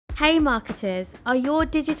Hey marketers, are your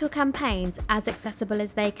digital campaigns as accessible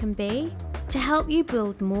as they can be? To help you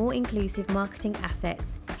build more inclusive marketing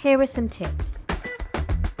assets, here are some tips.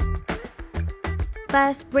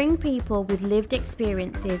 First, bring people with lived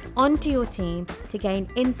experiences onto your team to gain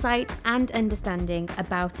insights and understanding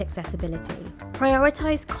about accessibility.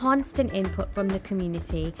 Prioritize constant input from the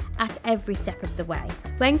community at every step of the way.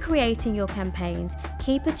 When creating your campaigns,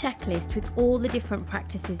 keep a checklist with all the different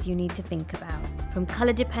practices you need to think about, from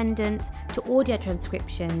color dependence to audio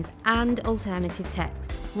transcriptions and alternative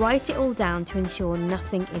text. Write it all down to ensure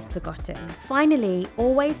nothing is forgotten. Finally,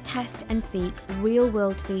 always test and seek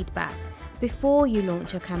real-world feedback before you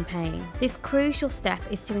launch your campaign. This crucial step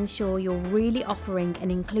is to ensure you're really offering an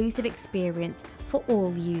inclusive experience for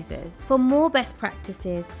all users. For more best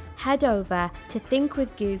practices, head over to Think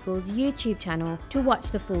with Google's YouTube channel to watch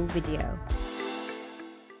the full video.